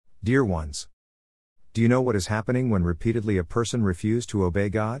Dear ones, do you know what is happening when repeatedly a person refuses to obey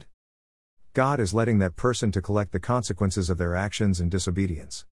God? God is letting that person to collect the consequences of their actions and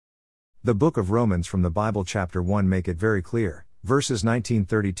disobedience. The book of Romans from the Bible chapter 1 make it very clear, verses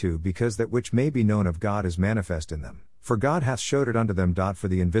 19-32 because that which may be known of God is manifest in them, for God hath showed it unto them. For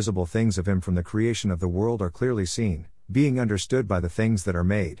the invisible things of him from the creation of the world are clearly seen, being understood by the things that are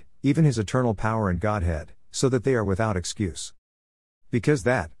made, even his eternal power and Godhead, so that they are without excuse. Because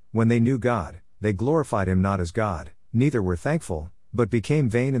that, when they knew God, they glorified him not as God, neither were thankful, but became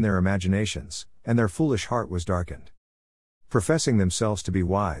vain in their imaginations, and their foolish heart was darkened. Professing themselves to be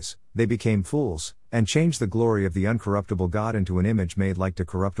wise, they became fools, and changed the glory of the uncorruptible God into an image made like to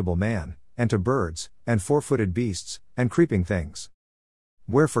corruptible man, and to birds, and four-footed beasts, and creeping things.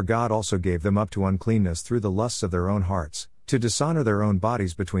 Wherefore God also gave them up to uncleanness through the lusts of their own hearts, to dishonor their own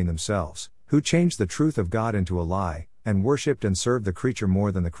bodies between themselves, who changed the truth of God into a lie, and worshipped and served the creature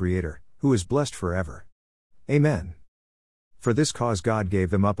more than the Creator, who is blessed forever. Amen. For this cause God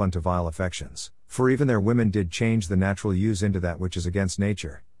gave them up unto vile affections, for even their women did change the natural use into that which is against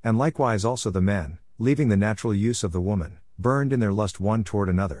nature, and likewise also the men, leaving the natural use of the woman, burned in their lust one toward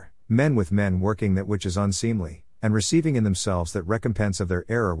another, men with men working that which is unseemly, and receiving in themselves that recompense of their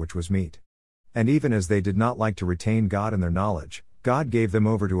error which was meet. And even as they did not like to retain God in their knowledge, God gave them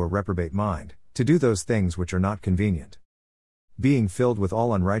over to a reprobate mind, to do those things which are not convenient. Being filled with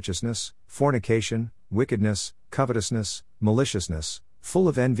all unrighteousness, fornication, wickedness, covetousness, maliciousness, full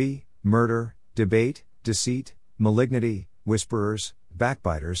of envy, murder, debate, deceit, malignity, whisperers,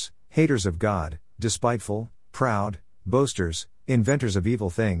 backbiters, haters of God, despiteful, proud, boasters, inventors of evil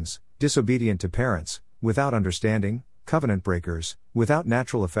things, disobedient to parents, without understanding, covenant breakers, without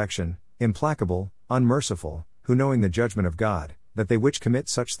natural affection, implacable, unmerciful, who knowing the judgment of God, that they which commit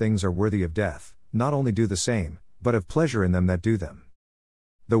such things are worthy of death, not only do the same, but have pleasure in them that do them.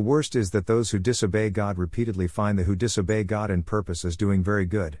 The worst is that those who disobey God repeatedly find the who disobey God in purpose as doing very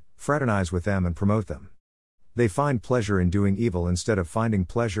good, fraternize with them and promote them. They find pleasure in doing evil instead of finding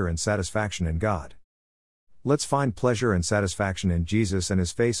pleasure and satisfaction in God. Let's find pleasure and satisfaction in Jesus and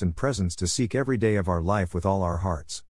his face and presence to seek every day of our life with all our hearts.